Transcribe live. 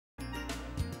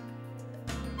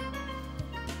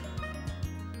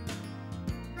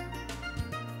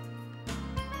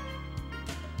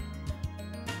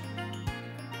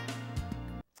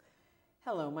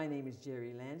Hello, my name is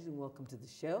Jerri Lange, and welcome to the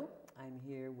show. I'm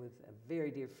here with a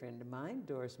very dear friend of mine,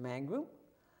 Doris Mangrum,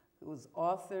 who is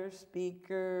author,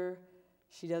 speaker.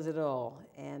 She does it all,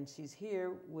 and she's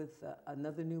here with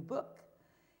another new book.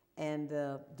 And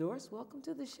Doris, welcome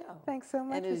to the show. Thanks so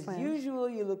much, And as Lange. usual,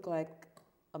 you look like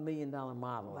 $1 million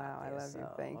model. Wow, I love you.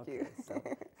 Thank you. So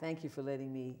thank you for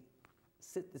letting me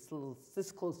sit this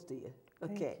close to you.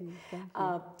 Okay. Thank you. Thank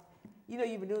you. You know,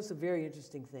 you've been doing some very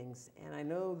interesting things, and I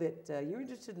know that you're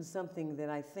interested in something that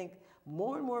I think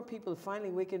more and more people are finally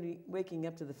waking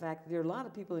up to the fact that there are a lot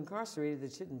of people incarcerated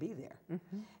that shouldn't be there.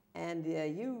 Mm-hmm. And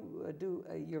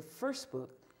your first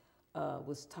book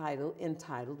was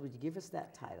entitled, would you give us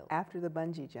that title? After the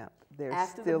bungee jump, there's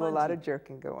still a lot of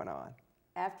jerking going on.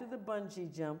 After the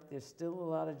bungee jump, there's still a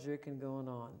lot of jerking going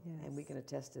on, yes. And we can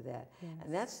attest to that. Yes.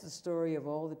 And that's the story of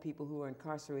all the people who are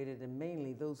incarcerated, and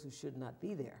mainly those who should not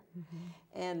be there.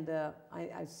 Mm-hmm. And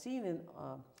I've seen in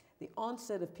the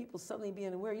onset of people suddenly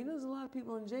being aware, you know, there's a lot of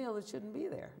people in jail that shouldn't be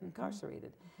there, mm-hmm.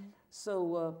 incarcerated. Mm-hmm.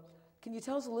 So can you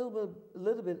tell us a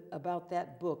little bit about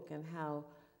that book and how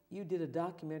you did a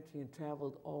documentary and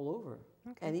traveled all over,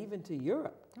 okay. and even to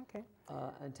Europe, okay.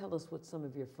 And tell us what some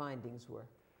of your findings were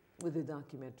with the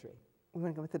documentary. We're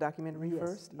going to go with the documentary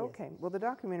first? Yes. Okay. Well, the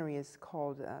documentary is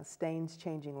called Stains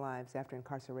Changing Lives After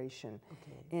Incarceration.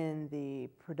 Okay. In the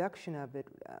production of it,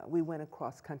 we went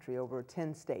across country over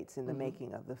 10 states in the mm-hmm.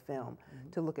 making of the film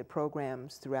mm-hmm. to look at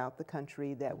programs throughout the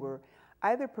country that mm-hmm. were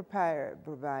either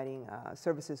providing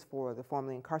services for the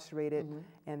formerly incarcerated mm-hmm.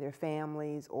 and their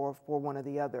families, or for one or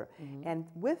the other. Mm-hmm. And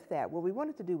with that, what we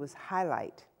wanted to do was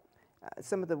highlight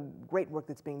some of the great work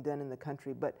that's being done in the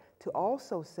country, but to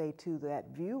also say to that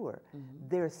viewer, mm-hmm.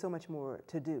 there's so much more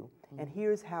to do, mm-hmm. and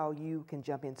here's how you can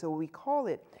jump in. So we call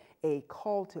it a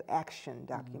call to action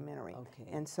documentary. Mm-hmm.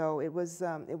 Okay. And so it was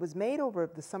made over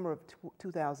the summer of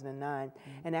 2009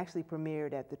 mm-hmm. and actually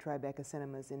premiered at the Tribeca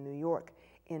Cinemas in New York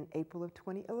in April of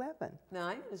 2011. Now,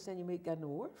 I understand you got an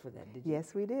award for that, did you?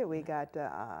 Yes, we did. We got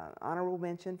honorable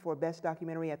mention for Best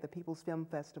Documentary at the People's Film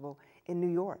Festival in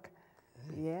New York.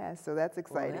 Yeah, so that's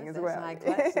exciting as well. That's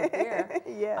high class up there.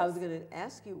 Yes. I was going to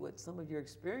ask you what some of your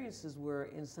experiences were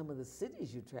in some of the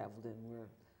cities you traveled in were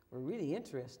really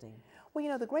interesting. Well, you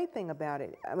know, the great thing about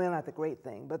it, I mean, not the great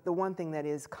thing, but the one thing that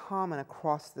is common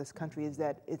across this country is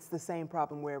that it's the same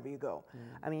problem wherever you go.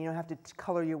 Mm-hmm. I mean, you don't have to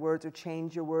color your words or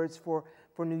change your words for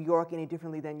New York any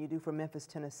differently than you do for Memphis,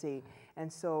 Tennessee.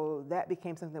 And so that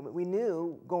became something that we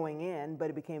knew going in,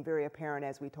 but it became very apparent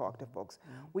as we talked to folks.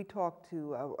 Mm-hmm. We talked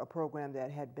to a program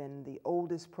that had been the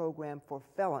oldest program for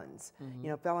felons. Mm-hmm. You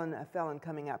know, a felon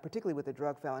coming out, particularly with a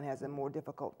drug felon, has a more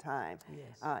difficult time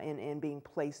yes. In being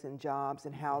placed in jobs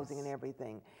and housing yes. and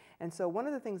everything. And so one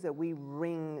of the things that we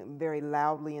ring very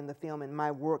loudly in the film, and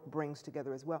my work brings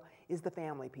together as well, is the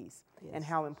family piece yes. and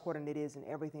how important it is in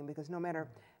everything, because no matter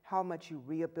how much you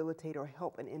rehabilitate or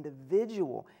help an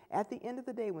individual, at the end of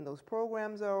the day, when those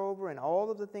programs are over and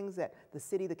all of the things that the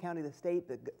city, the county, the state,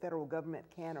 the federal government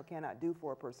can or cannot do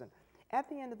for a person, at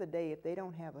the end of the day, if they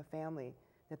don't have a family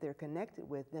that they're connected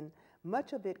with, then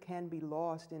much of it can be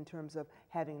lost in terms of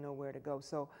having nowhere to go.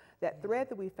 So that thread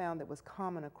that we found that was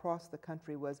common across the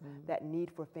country was mm-hmm. that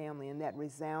need for family and that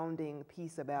resounding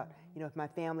piece about, you know, if my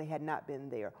family had not been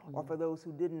there, mm-hmm. or for those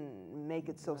who didn't make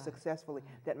it so right. successfully,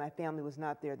 that my family was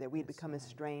not there, that we'd become right.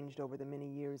 estranged over the many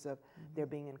years of mm-hmm. their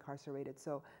being incarcerated.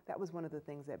 So that was one of the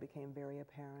things that became very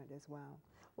apparent as well.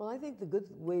 Well, I think the good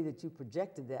way that you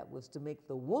projected that was to make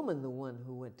the woman the one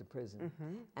who went to prison.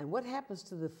 Mm-hmm. And what happens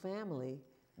to the family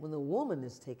when the woman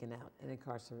is taken out and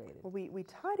incarcerated? Well, we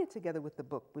tied it together with the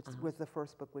book, which was the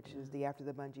first book, which is the After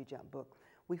the Bungee Jump book.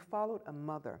 We followed a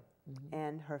mother mm-hmm.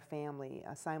 and her family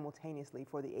simultaneously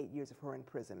for the 8 years of her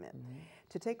imprisonment mm-hmm.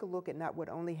 to take a look at not what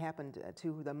only happened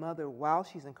to the mother while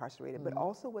she's incarcerated, mm-hmm. but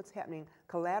also what's happening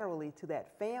collaterally to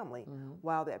that family mm-hmm.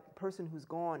 while that person who's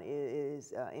gone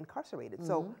is incarcerated. Mm-hmm.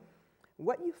 So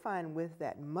what you find with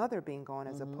that mother being gone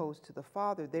as mm-hmm. opposed to the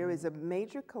father, there mm-hmm. is a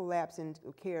major collapse in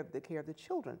the care of the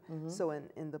children. Mm-hmm. So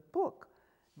in the book,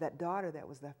 that daughter that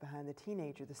was left behind, the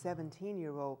teenager, the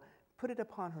 17-year-old, put it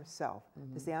upon herself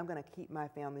mm-hmm. to say, I'm going to keep my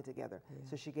family together. Yeah.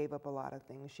 So she gave up a lot of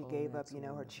things. She gave up, you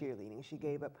know, her cheerleading. She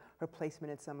gave up her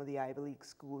placement at some of the Ivy League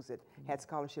schools that mm-hmm. had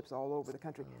scholarships all over the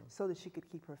country so that she could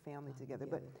keep her family together.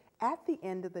 But at the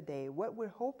end of the day, what we're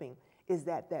hoping is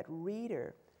that that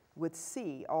reader would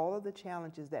see all of the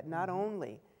challenges that not mm-hmm.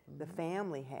 only the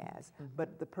family has, mm-hmm.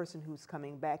 but the person who's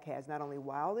coming back has, not only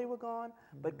while they were gone,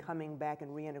 mm-hmm. but coming back and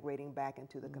reintegrating back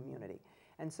into the mm-hmm. community.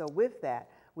 And so with that,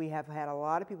 We have had a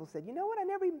lot of people said, you know what, I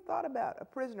never even thought about a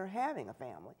prisoner having a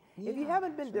family. If you Yeah,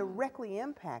 haven't been sure. directly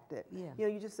impacted, Yeah. you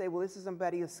know, you just say, well, this is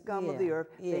somebody, a scum of Yeah, the earth,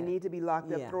 yeah, they need to be locked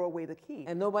yeah. up, throw away the key.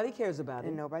 And nobody cares about it.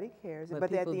 And nobody cares. But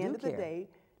But at people the end do of the care. day,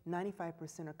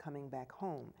 95% are coming back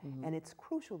home. And it's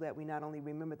crucial that we not only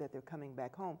remember that they're coming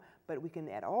back home, but we can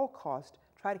at all costs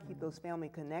try to keep those families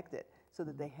connected so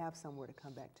that they have somewhere to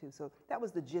come back to. So that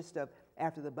was the gist of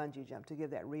After the Bungee Jump, to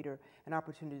give that reader an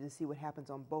opportunity to see what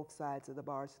happens on both sides of the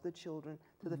bars, to the children,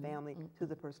 to the family, to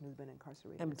the person who's been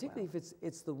incarcerated. And as particularly well. if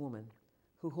it's the woman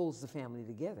who holds the family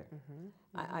together.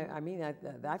 I mean,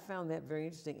 I found that very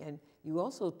interesting. And you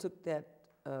also took that,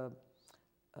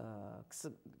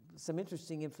 some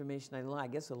interesting information, I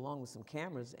guess along with some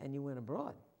cameras, and you went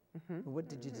abroad. And what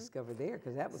did you discover there?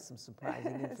 Because that was some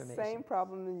surprising information. Same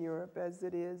problem in Europe as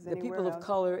it is The anywhere people of else.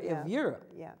 color Yeah. of Europe.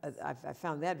 Yeah. I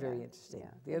found that very interesting.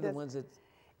 Yeah. They're the ones that,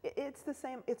 It's the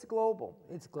same, it's global.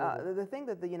 It's global. The thing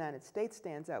that the United States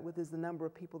stands out with is the number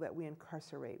of people that we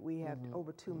incarcerate. We have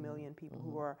over 2 million people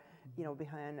who are, you know,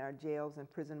 behind our jails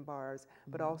and prison bars,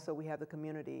 but also we have the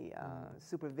community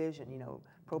supervision, you know,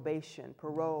 probation,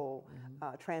 parole,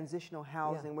 transitional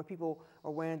housing, where people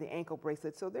are wearing the ankle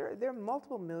bracelets. So there are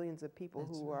multiple millions of people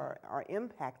who are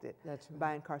impacted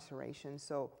by incarceration.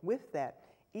 So with that,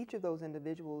 each of those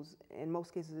individuals, in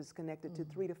most cases, is connected to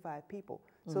 3 to 5 people.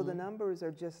 So the numbers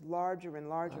are just larger and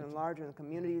larger and larger, and the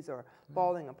communities are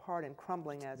falling apart and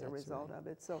crumbling as a result of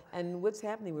it. So, and what's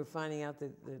happening, we're finding out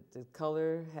that the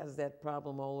color has that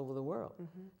problem all over the world.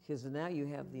 Because now you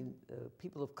have the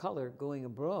people of color going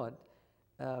abroad.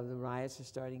 The riots are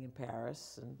starting in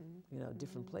Paris and you know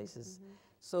different places.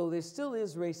 So there still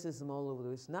is racism all over the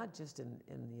world. It's not just in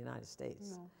the United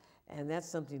States. No. And that's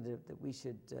something that we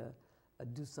should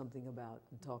do something about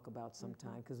and talk about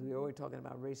sometime, because we're always talking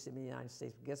about racism in the United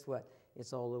States, but guess what?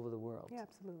 It's all over the world. yeah,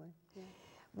 absolutely. Yeah.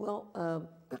 Well,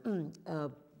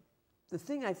 the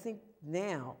thing I think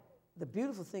now, the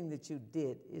beautiful thing that you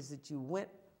did is that you went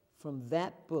from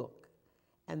that book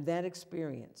and that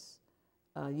experience.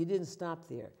 You didn't stop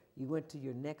there. You went to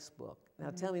your next book.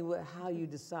 Now tell me how you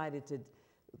decided to,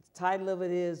 the title of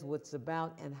it is, what's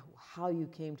about, and how you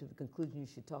came to the conclusion you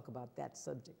should talk about that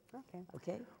subject. Okay.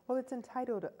 Okay? Well, it's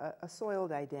entitled A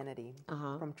Soiled Identity,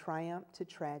 From Triumph to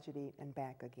Tragedy and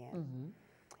Back Again.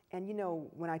 And you know,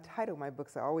 when I title my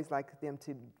books, I always like them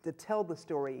to tell the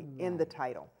story in the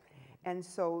title. And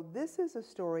so this is a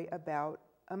story about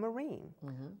a Marine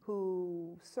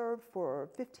who served for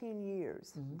 15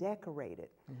 years, decorated,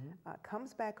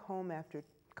 comes back home after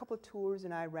a couple of tours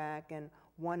in Iraq and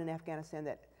one in Afghanistan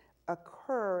that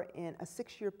occur in a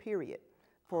 6-year period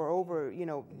for over, you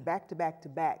know,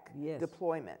 back-to-back-to-back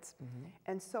deployments.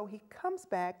 And so he comes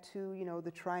back to, you know,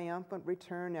 the triumphant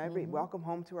return, welcome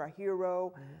home to our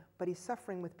hero, but he's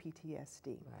suffering with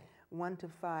PTSD. 1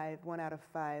 out of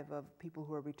 5 of people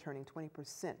who are returning,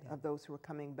 20% of those who are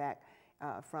coming back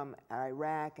from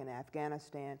Iraq and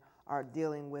Afghanistan are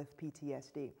dealing with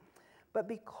PTSD. But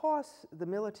because the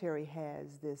military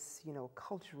has this, you know,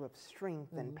 culture of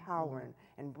strength and power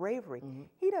and bravery,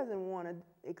 he doesn't want to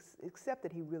accept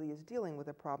that he really is dealing with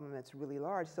a problem that's really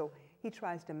large. So he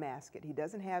tries to mask it. He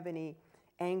doesn't have any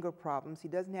anger problems. He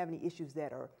doesn't have any issues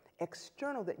that are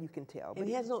external that you can tell. And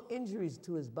he has no injuries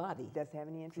to his body. He doesn't have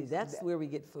any injuries. See, that's where we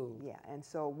get fooled. Yeah, and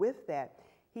so with that,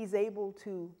 he's able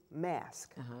to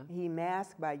mask. He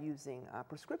masks by using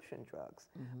prescription drugs.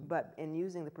 But in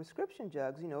using the prescription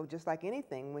drugs, you know, just like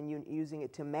anything, when you're using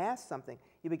it to mask something,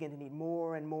 you begin to need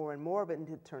more and more and more of it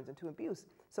until it turns into abuse.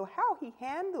 So how he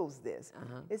handles this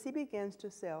is he begins to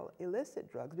sell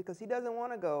illicit drugs because he doesn't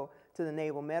want to go to the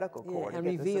Naval Medical Corps and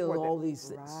to get reveal the support all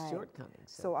these shortcomings.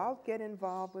 So I'll get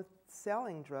involved with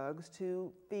selling drugs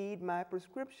to feed my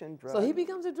prescription drugs. So he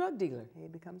becomes a drug dealer. He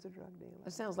becomes a drug dealer.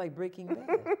 That sounds like Breaking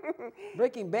Bad.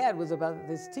 Breaking Bad was about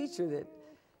this teacher that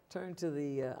turned to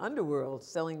the underworld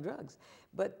selling drugs.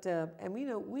 But, and we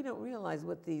don't realize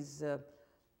what these,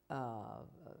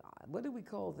 what do we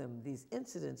call them? These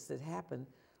incidents that happen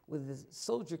when the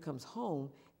soldier comes home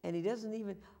and he doesn't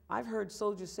even, I've heard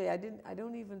soldiers say, I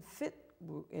don't even fit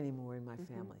anymore in my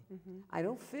family. I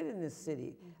don't fit in this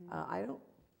city. I don't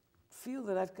feel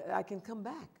that I can come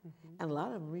back. And a lot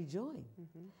of them rejoin.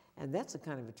 And that's a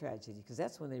kind of a tragedy because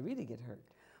that's when they really get hurt.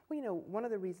 Well, you know, one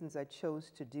of the reasons I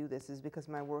chose to do this is because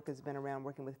my work has been around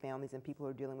working with families and people who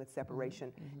are dealing with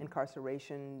separation,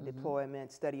 incarceration,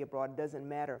 deployment, study abroad, doesn't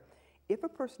matter. if a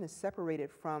person is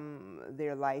separated from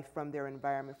their life, from their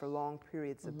environment for long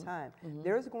periods of time,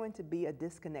 there's going to be a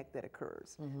disconnect that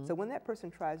occurs. So when that person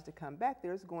tries to come back,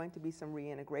 there's going to be some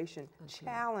reintegration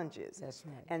challenges. That's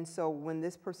right. And so when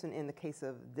this person, in the case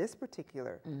of this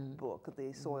particular book,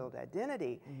 The Soiled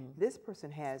Identity, this person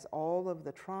has all of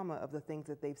the trauma of the things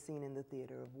that they've seen in the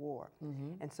theater of war.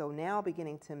 And so now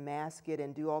beginning to mask it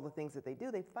and do all the things that they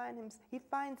do, he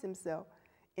finds himself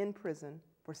in prison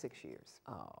for 6 years.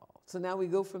 Oh, so now we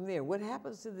go from there. What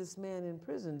happens to this man in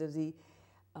prison? Does he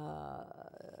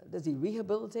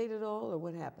rehabilitate at all, or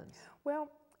what happens? Well,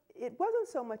 it wasn't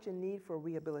so much a need for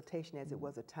rehabilitation as it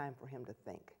was a time for him to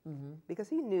think, because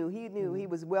he knew he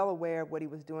was well aware of what he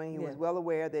was doing. He was well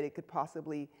aware that it could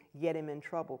possibly get him in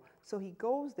trouble. So he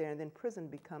goes there, and then prison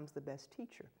becomes the best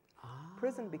teacher.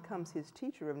 Prison becomes his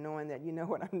teacher of knowing that, you know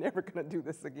what, I'm never going to do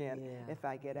this again. If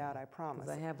I get out, I promise.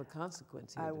 Because I have a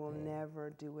consequence here I will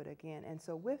never do it again. And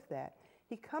so with that,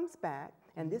 he comes back,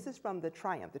 and this is from the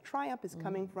triumph. The triumph is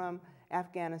coming from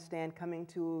Afghanistan, coming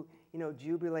to, you know,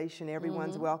 jubilation.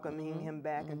 Everyone's welcoming him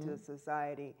back into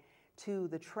society, to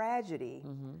the tragedy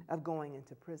of going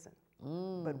into prison.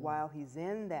 But while he's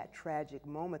in that tragic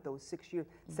moment, those 6 years,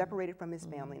 separated from his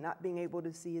family, not being able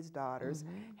to see his daughters,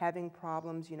 having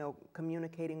problems, you know,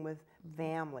 communicating with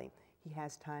family, he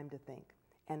has time to think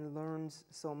and learns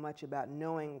so much about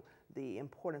knowing the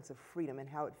importance of freedom and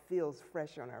how it feels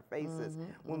fresh on our faces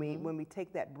when we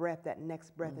take that breath, that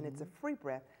next breath, and it's a free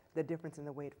breath, the difference in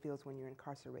the way it feels when you're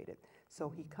incarcerated. So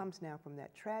he comes now from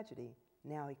that tragedy,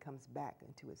 now he comes back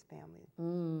into his family.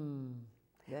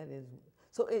 That is...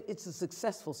 So it's a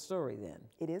successful story then?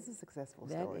 It is a successful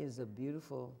story. That is a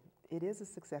beautiful... It is a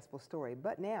successful story.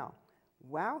 But now,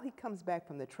 while he comes back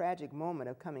from the tragic moment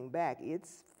of coming back,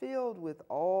 it's filled with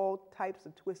all types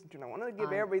of twists and turns. I want to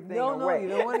give everything away. No, you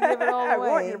don't want to give it all away.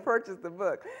 I want you to purchase the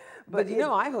book. But you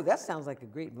know, I hope that sounds like a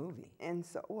great movie. And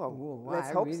so, well,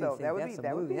 let's hope really so. That would that's be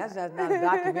a movie. Be, that's not a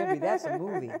documentary. That's a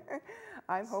movie.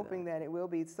 I'm hoping that it will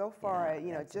be. So far,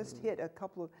 you know, just hit a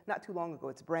couple of, not too long ago.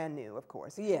 It's brand new, of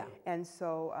course. Yeah. And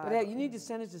so. But hey, you need to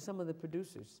send it to some of the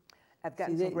producers. I've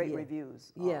gotten some great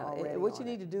reviews. Yeah. What you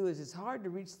need to do is, it's hard to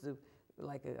reach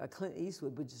like a Clint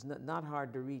Eastwood, which is not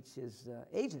hard to reach his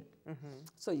agent.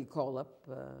 So you call up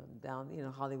down, you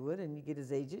know, Hollywood, and you get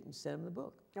his agent and send him the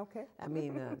book. Okay. I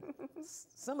mean,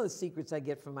 some of the secrets I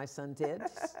get from my son Ted.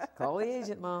 Just call the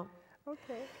agent, Mom.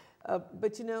 Okay.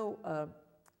 But you know,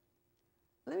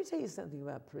 let me tell you something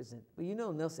about prison. Well, you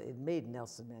know, it made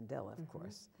Nelson Mandela, of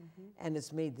course, and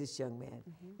it's made this young man.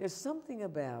 There's something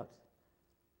about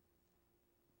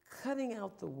cutting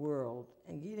out the world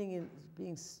and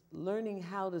learning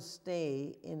how to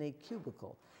stay in a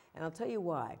cubicle. And I'll tell you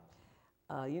why.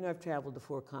 You know, I've traveled to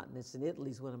 4 continents, and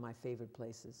Italy's one of my favorite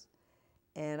places.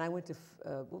 And I went to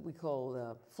what we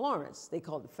call Florence. They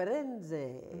called it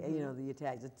Firenze, you know, the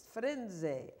Italians. It's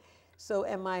Firenze. So,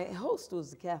 and my host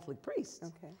was a Catholic priest.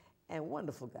 Okay. And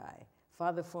wonderful guy,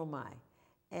 Father Formai.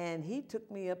 And he took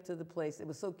me up to the place. It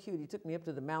was so cute. He took me up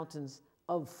to the mountains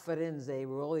of Firenze,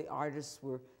 where all the artists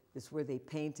were. This is where they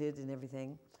painted and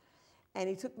everything. And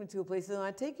he took me to a place, and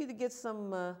I take you to get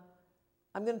some,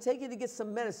 I'm going to take you to get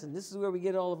some medicine. This is where we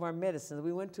get all of our medicine.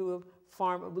 We went to a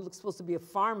farm, it was supposed to be a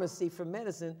pharmacy for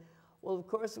medicine. Well, of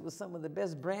course, it was some of the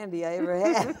best brandy I ever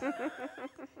had.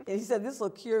 And he said, this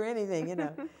will cure anything, you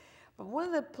know. But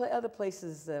one of the other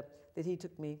places that he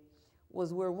took me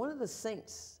was where one of the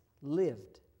saints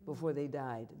lived before they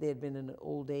died. They had been in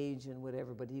old age and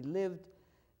whatever, but he lived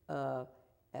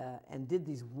and did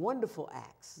these wonderful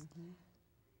acts.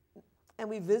 And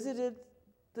we visited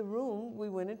the room. We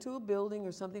went into a building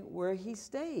or something where he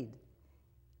stayed.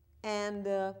 And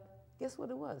guess what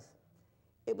it was?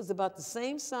 It was about the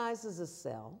same size as a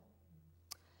cell.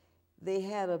 They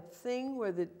had a thing where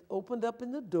it opened up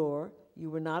in the door. You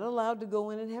were not allowed to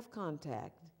go in and have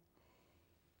contact.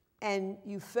 And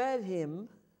you fed him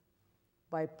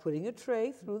by putting a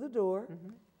tray through the door.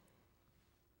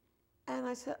 And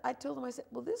I told him,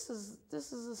 well, this is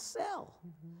a cell.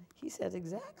 He said,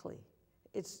 exactly.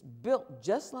 It's built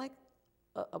just like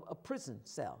a prison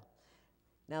cell.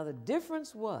 Now the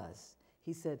difference was,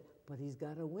 he said, but he's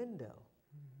got a window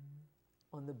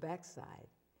on the backside.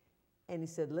 And he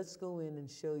said, let's go in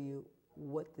and show you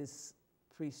what this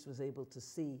priest was able to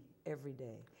see every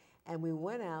day. And we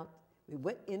went out, we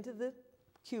went into the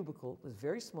cubicle. It was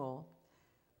very small,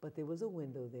 but there was a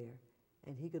window there.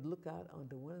 And he could look out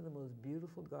onto one of the most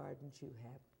beautiful gardens you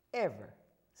have ever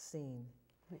seen.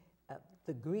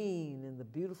 The green and the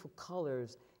beautiful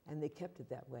colors, and they kept it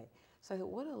that way. So I thought,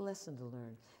 what a lesson to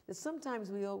learn. That sometimes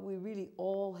we really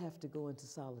all have to go into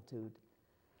solitude.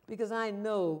 Because I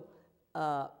know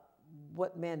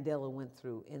what Mandela went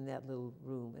through in that little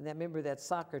room. And I remember that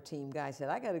soccer team guy said,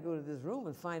 I got to go to this room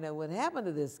and find out what happened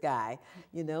to this guy,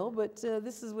 you know, but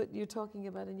this is what you're talking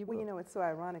about in your book. Well, you know, it's so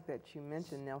ironic that you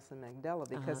mentioned Nelson Mandela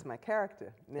because my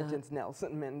character mentions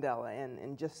Nelson Mandela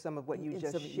and just some of what you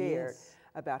just shared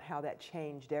about how that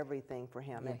changed everything for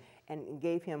him and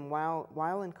gave him,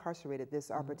 while incarcerated, this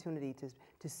opportunity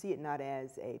to see it not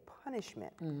as a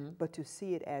punishment, but to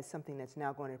see it as something that's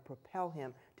now going to propel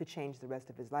him to change the rest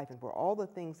of his life and for all the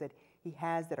things that he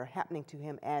has that are happening to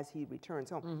him as he returns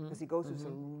home, because he goes through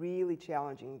some really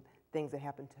challenging things that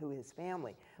happen to his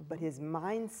family. But his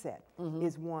mindset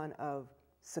is one of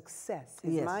success.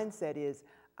 His mindset is,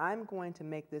 I'm going to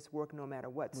make this work no matter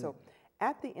what. So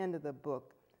at the end of the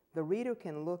book, the reader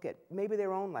can look at maybe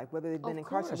their own life, whether they've been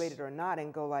incarcerated or not,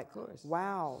 and go like,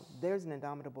 wow, there's an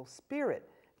indomitable spirit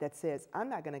that says, I'm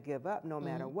not going to give up no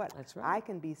matter what. That's right. I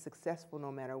can be successful no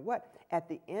matter what. At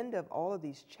the end of all of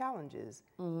these challenges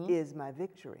is my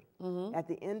victory. At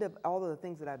the end of all of the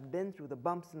things that I've been through, the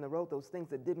bumps in the road, those things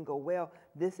that didn't go well,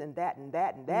 this and that and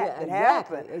that and that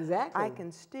happened, I can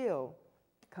still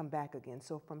come back again.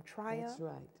 So from triumph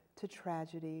to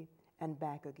tragedy and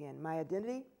back again. My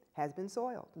identity has been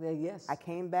soiled. Yes. I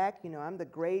came back, you know, I'm the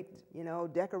great, you know,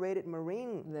 decorated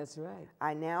Marine. That's right.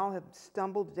 I now have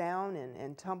stumbled down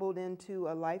and tumbled into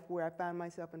a life where I find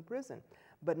myself in prison.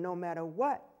 But no matter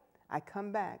what, I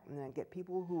come back and I get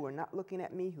people who are not looking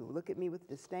at me, who look at me with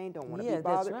disdain, don't want to be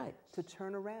bothered, to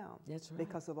turn around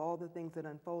because of all the things that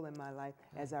unfold in my life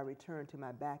as I return to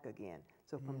my back again.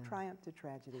 So from triumph to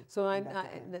tragedy. So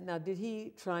now, did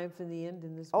he triumph in the end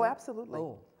in this book? Oh, absolutely.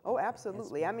 Oh,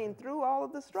 absolutely. I mean, through all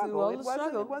of the struggle, it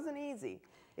wasn't easy.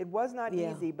 It was not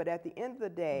easy, but at the end of the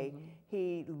day,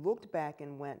 he looked back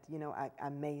and went, you know, I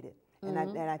made it. And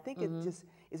I think it just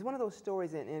is one of those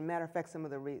stories, and matter of fact, some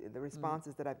of the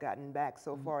responses that I've gotten back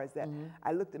so far is that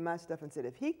I looked at my stuff and said,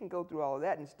 if he can go through all of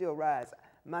that and still rise,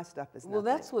 my stuff is nothing. Well,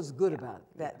 that's what's good about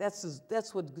it.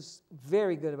 That's what's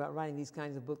very good about writing these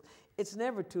kinds of books. It's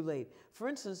never too late. For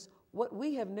instance, what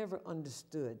we have never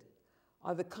understood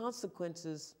are the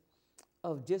consequences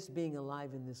of just being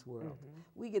alive in this world.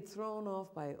 We get thrown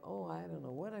off by, oh, I don't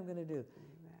know what I'm going to do.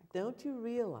 Don't you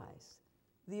realize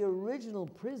the original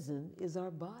prison is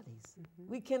our bodies?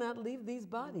 We cannot leave these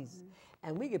bodies.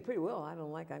 And we get pretty, well,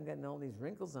 I'm getting all these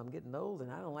wrinkles, I'm getting old,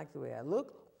 and I don't like the way I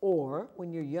look. Or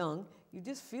when you're young, you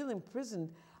just feel imprisoned.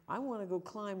 I want to go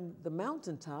climb the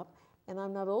mountaintop, and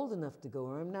I'm not old enough to go,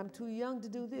 or I'm too young to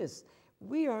do this.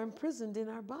 We are imprisoned in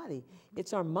our body.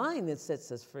 It's our mind that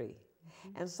sets us free.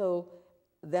 And so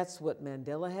that's what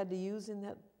Mandela had to use in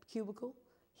that cubicle.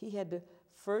 He had to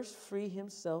first free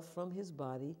himself from his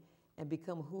body and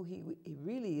become who he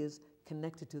really is,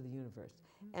 connected to the universe.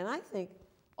 And I think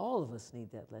all of us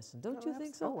need that lesson. Don't you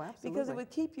think so? Oh, absolutely. Because it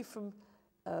would keep you from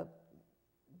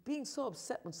being so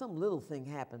upset when some little thing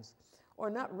happens, or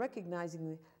not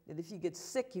recognizing that if you get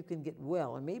sick, you can get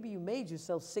well, or maybe you made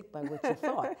yourself sick by what you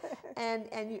thought,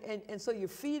 and so you're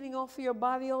feeding off of your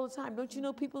body all the time. Don't you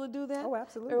know people that do that? Oh,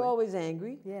 absolutely. They're always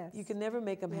angry. Yes. You can never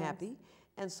make them happy,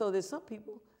 and so there's some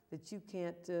people that you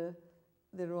can't.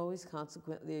 That are always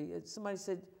consequently. Somebody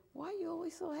said, "Why are you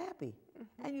always so happy?"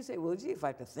 And you say, "Well, gee, if I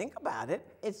have to think about it,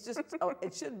 it's just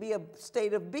it should be a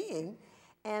state of being."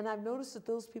 And I've noticed that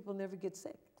those people never get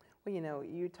sick. Well, you know,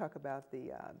 you talk about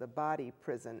the body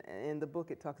prison. In the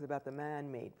book, it talks about the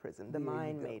man-made prison, the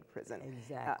mind-made prison.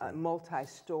 Exactly.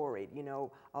 Multi-storied, you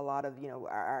know, a lot of, you know,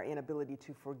 our inability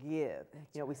to forgive.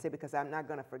 You know, we say, because I'm not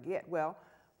going to forget. Well,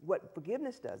 what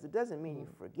forgiveness does, it doesn't mean you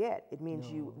forget. It means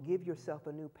you give yourself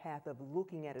a new path of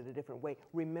looking at it a different way,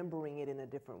 remembering it in a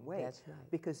different way. That's right.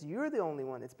 Because you're the only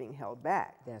one that's being held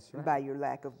back by your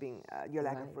lack of being, your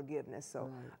lack of forgiveness.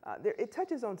 So it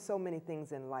touches on so many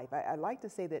things in life. I like to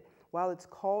say that while it's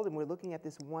called, and we're looking at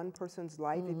this one person's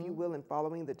life, if you will, and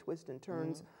following the twists and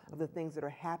turns of the things that are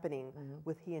happening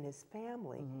with he and his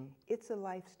family, it's a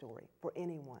life story for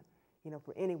anyone. You know,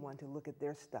 for anyone to look at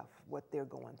their stuff, what they're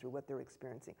going through, what they're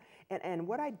experiencing. And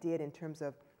what I did in terms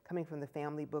of coming from the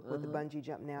family book with the bungee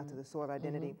jump now to the soiled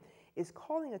identity is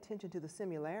calling attention to the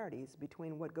similarities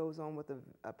between what goes on with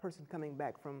a person coming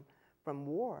back from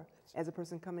war as a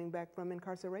person coming back from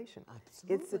incarceration.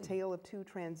 Absolutely. It's the tale of two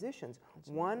transitions.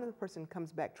 One, the person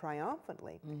comes back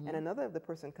triumphantly, and another, the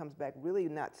person comes back really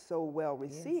not so well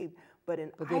received, but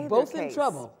in either they're both case, in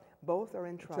trouble. Both are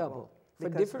in trouble. For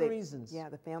different reasons. Yeah,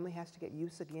 the family has to get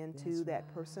used again to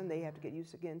that person. They have to get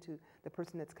used again to the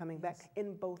person that's coming back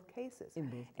in both cases.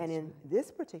 And in this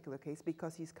particular case,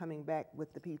 because he's coming back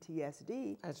with the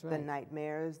PTSD, the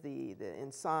nightmares, the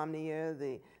insomnia,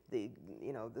 the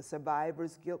you know, the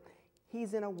survivor's guilt,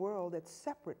 he's in a world that's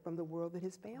separate from the world that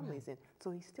his family's in.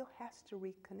 So he still has to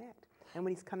reconnect. And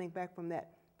when he's coming back from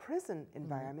that prison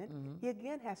environment, he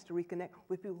again has to reconnect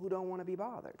with people who don't want to be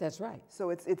bothered. That's right.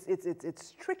 So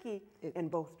it's tricky in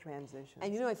both transitions.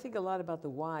 And you know, I think a lot about the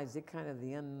wives. They're kind of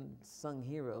the unsung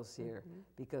heroes here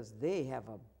because they have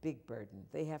a big burden.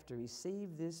 They have to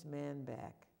receive this man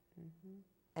back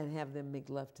and have them make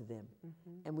love to them.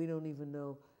 And we don't even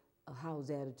know how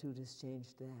his attitude has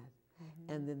changed that.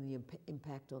 And then the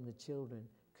impact on the children,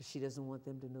 because she doesn't want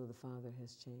them to know the father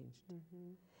has changed.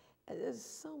 There's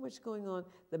so much going on.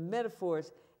 The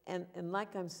metaphors, and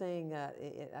like I'm saying,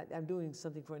 I'm doing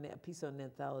something for a piece on an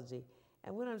anthology,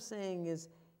 and what I'm saying is,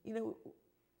 you know,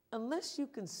 unless you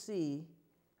can see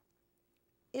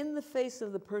in the face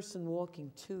of the person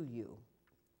walking to you,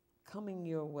 coming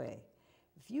your way,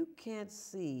 if you can't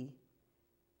see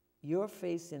your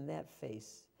face in that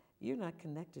face, you're not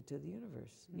connected to the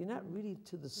universe. You're not really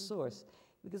to the source,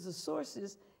 because the source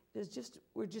is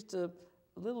we're just a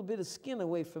little bit of skin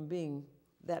away from being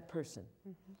that person.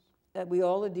 We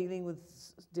all are dealing with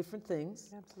different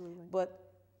things. Absolutely.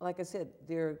 But like I said,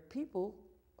 there are people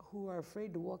who are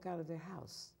afraid to walk out of their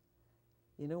house.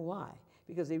 You know why?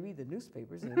 Because they read the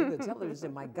newspapers and they look at television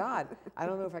and, my God, I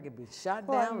don't know if I could be shot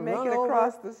down, make run it over.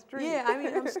 across the street. Yeah, I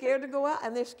mean, I'm scared to go out,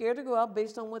 and they're scared to go out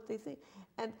based on what they think.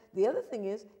 And the other thing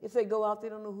is, if they go out, they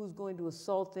don't know who's going to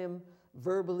assault them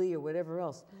verbally or whatever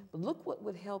else. But look what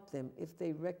would help them if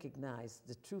they recognize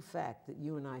the true fact that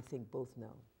you and I think both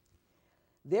know.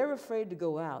 They're afraid to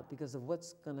go out because of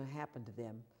what's going to happen to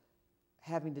them,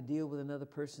 having to deal with another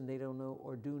person they don't know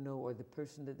or do know, or the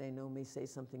person that they know may say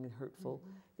something hurtful.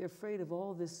 They're afraid of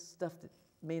all this stuff that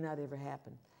may not ever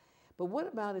happen. But what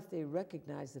about if they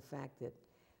recognize the fact that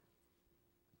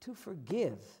to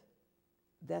forgive,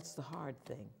 that's the hard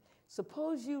thing.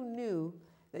 Suppose you knew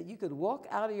that you could walk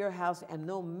out of your house and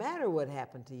no matter what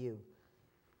happened to you,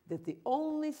 that the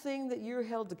only thing that you're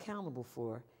held accountable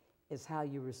for is how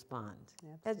you respond.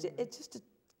 It's just a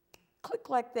click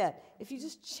like that. If you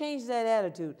just change that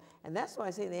attitude, and that's why I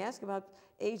say, they ask about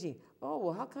aging. Oh,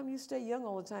 well, how come you stay young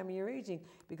all the time and you're aging?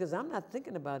 Because I'm not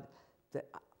thinking about that.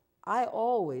 I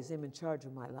always am in charge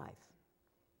of my life.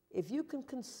 If you can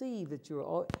conceive that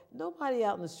nobody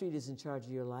out in the street is in charge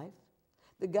of your life.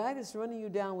 The guy that's running you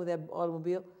down with that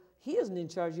automobile, he isn't in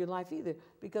charge of your life either,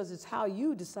 because it's how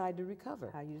you decide to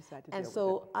recover. How you decide to and deal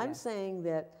so with it. I'm saying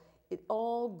that it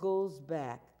all goes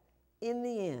back, in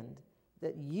the end,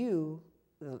 that you,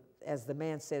 as the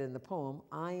man said in the poem,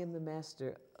 I am the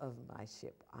master of my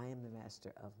ship. I am the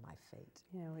master of my fate.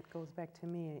 You know, it goes back to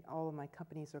me, all of my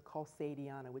companies are called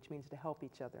Sadiana, which means to help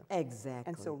each other. Exactly.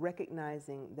 And so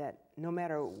recognizing that no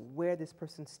matter where this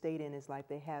person stayed in his life,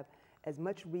 they have as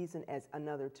much reason as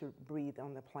another to breathe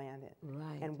on the planet.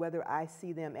 Right. And whether I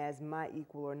see them as my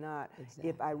equal or not,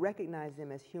 if I recognize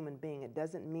them as human beings, it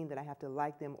doesn't mean that I have to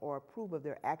like them or approve of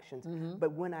their actions.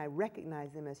 But when I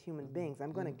recognize them as human beings,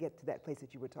 I'm going to get to that place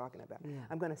that you were talking about.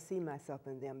 I'm going to see myself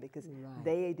in them because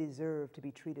they deserve to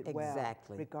be treated well,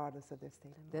 regardless of their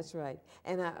state of mind. That's right.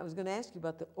 And I was going to ask you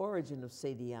about the origin of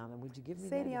Sadiana. Would you give me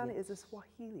that? Sadiana is a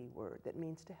Swahili word that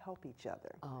means to help each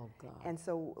other. Oh, God. And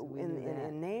so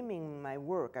in naming my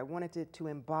work, I wanted it to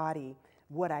embody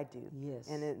what I do. Yes.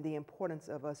 And the importance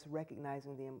of us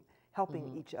recognizing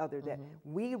helping each other, that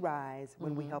we rise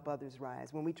when we help others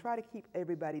rise. When we try to keep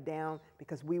everybody down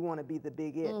because we want to be the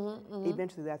big it,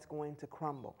 eventually that's going to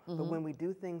crumble. But when we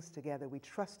do things together, we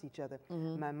trust each other.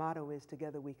 My motto is,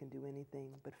 together we can do anything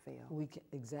but fail. We can,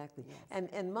 exactly. Yes.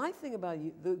 And my thing about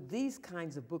you, these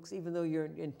kinds of books, even though your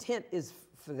intent is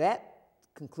for that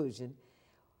conclusion,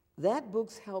 that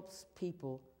book helps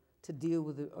people to deal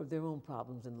with their own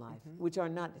problems in life, which are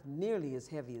not nearly as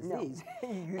heavy as these.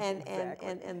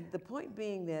 And the point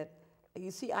being that,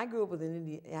 you see, I grew up with an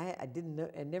Indian.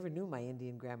 I never knew my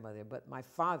Indian grandmother, but my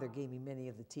father gave me many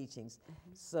of the teachings.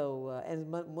 So,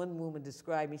 and one woman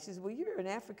described me. She said, "Well, you're an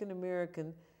African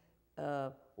American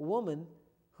woman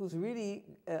who's really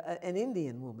an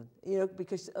Indian woman, you know,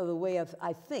 because of the way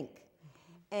I think."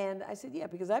 And I said, "Yeah,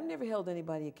 because I've never held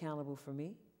anybody accountable for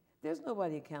me. There's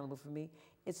nobody accountable for me.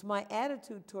 It's my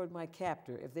attitude toward my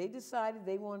captor. If they decided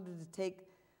they wanted to take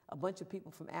a bunch of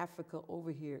people from Africa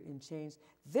over here in chains,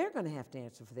 they're going to have to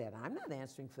answer for that. I'm not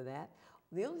answering for that.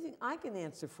 The only thing I can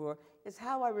answer for is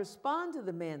how I respond to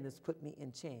the man that's put me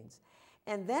in chains."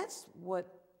 And that's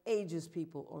what ages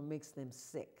people or makes them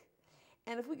sick.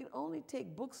 And if we could only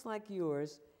take books like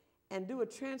yours and do a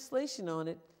translation on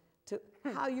it to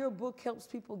how your book helps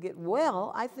people get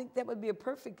well, I think that would be a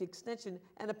perfect extension,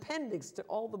 an appendix to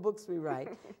all the books we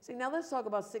write. See, now let's talk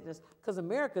about sickness, because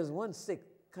America is one sick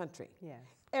country. Yes.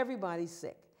 Everybody's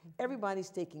sick. Everybody's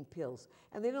taking pills,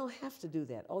 and they don't have to do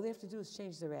that. All they have to do is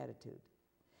change their attitude.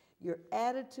 Your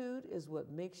attitude is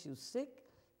what makes you sick.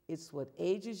 It's what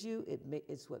ages you.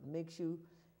 It's what makes you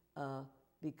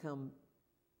become,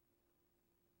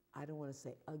 I don't want to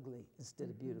say ugly instead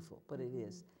of beautiful, but it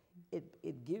is.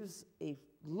 It gives a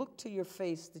look to your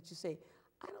face that you say,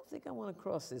 I don't think I want to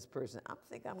cross this person. I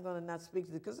think I'm going to not speak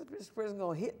to this because this person's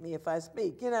going to hit me if I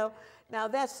speak, you know. Now,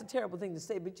 that's a terrible thing to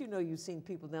say, but you know you've seen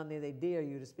people down there, they dare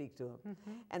you to speak to them.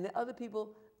 And the other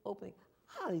people opening,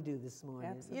 how do you do this morning?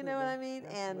 Absolutely. You know what I mean?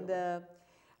 Absolutely. And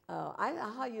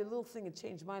I'll tell you a little thing that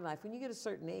changed my life. When you get a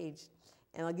certain age,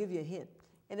 and I'll give you a hint,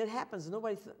 and it happens,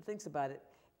 nobody thinks about it.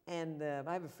 And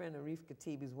I have a friend, Arif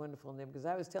Khatib, he's wonderful name, because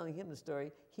I was telling him the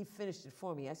story. He finished it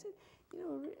for me. I said, you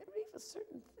know, Arif, a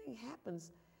certain thing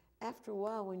happens after a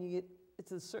while when you get,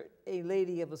 it's a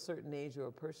lady of a certain age or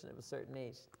a person of a certain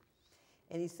age.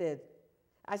 And he said,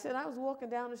 I was walking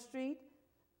down the street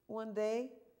one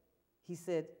day. He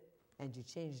said, and you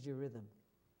changed your rhythm.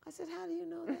 I said, how do you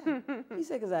know that? He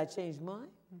said, because I changed mine.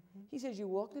 He says, you're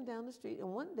walking down the street,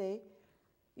 and one day,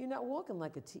 you're not walking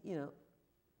like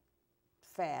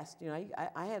fast. You know,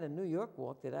 I had a New York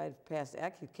walk that I passed. I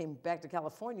actually came back to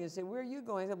California and said, where are you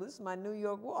going? I said, well, this is my New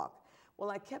York walk. Well,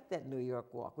 I kept that New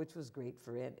York walk, which was great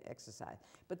for exercise.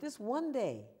 But this one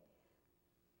day,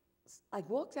 I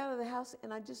walked out of the house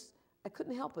and I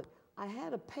couldn't help it. I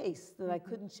had a pace that I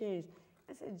couldn't change.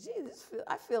 I said, gee,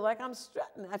 I feel like I'm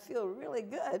strutting. I feel really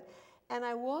good. And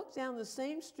I walked down the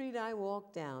same street I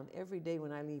walk down every day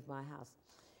when I leave my house.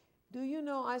 Do you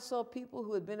know I saw people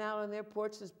who had been out on their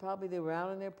porches, probably they were out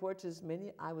on their porches,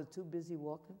 I was too busy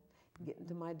walking, getting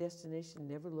to my destination,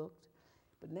 never looked.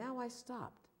 But now I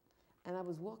stopped, and I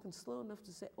was walking slow enough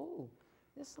to say, oh,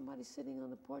 there's somebody sitting on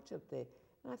the porch up there,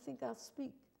 and I think I'll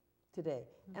speak today.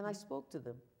 And I spoke to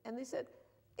them, and they said,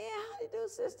 yeah, how do you do,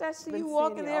 sister? I see you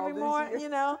walking every morning, you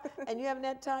know, and you haven't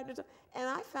had time to talk. And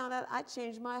I found out I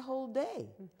changed my whole day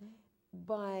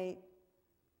by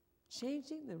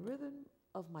changing the rhythm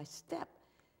of my step.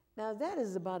 Now that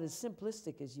is about as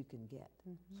simplistic as you can get,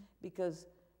 because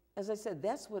as I said,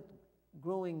 that's what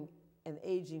growing and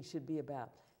aging should be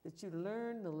about, that you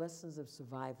learn the lessons of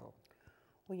survival.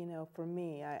 Well, you know, for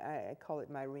me, I call it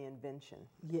my reinvention.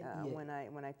 When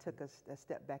I took a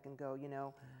step back and go, you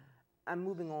know, I'm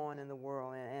moving on in the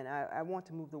world, and I want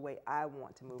to move the way I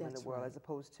want to move in the world, as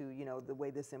opposed to, you know, the way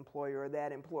this employer or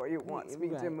that employer wants me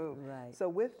to move. So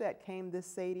with that came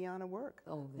this Sadiana work.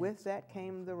 With that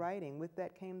came the writing. With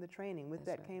that came the training. With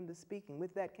that came the speaking.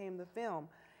 With that came the film.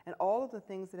 And all of the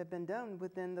things that have been done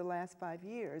within the last 5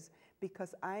 years,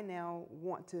 because I now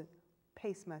want to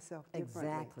pace myself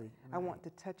differently. I want to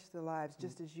touch the lives,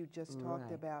 just as you just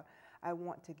talked about. I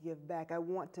want to give back. I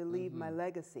want to leave my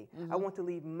legacy. I want to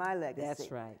leave my legacy.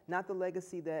 That's right. Not the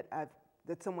legacy that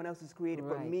someone else has created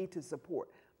for me to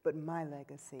support, but my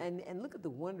legacy. And look at the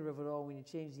wonder of it all when you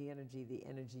change the energy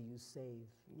you save.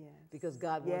 Yes. Because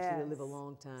God wants you to live a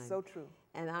long time. So true.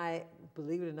 And I,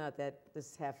 believe it or not, that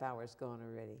this half hour is gone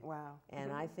already. Wow.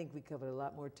 And I think we covered a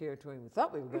lot more territory than we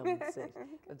thought we were going to say.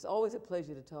 It's always a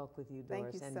pleasure to talk with you,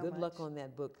 Doris. Thank you and so good much. luck on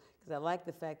that book, because I like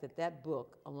the fact that that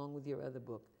book, along with your other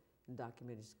book and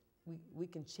documentaries, we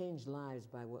can change lives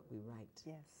by what we write.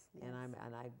 Yes. And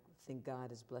I think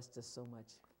God has blessed us so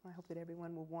much. I hope that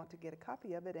everyone will want to get a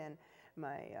copy of it, and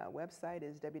my website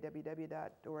is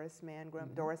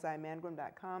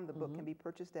www.dorisimangrum.com. The book can be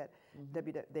purchased at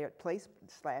 /products,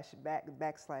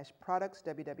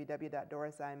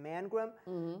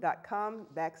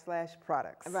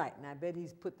 www.dorisimangrum.com/products. Right, and I bet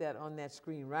he's put that on that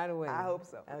screen right away. I hope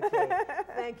so. Okay,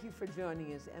 thank you for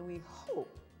joining us, and we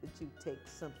hope that you take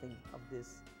something of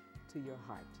this to your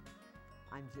heart.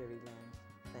 I'm Jerri Lange.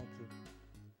 Thank you.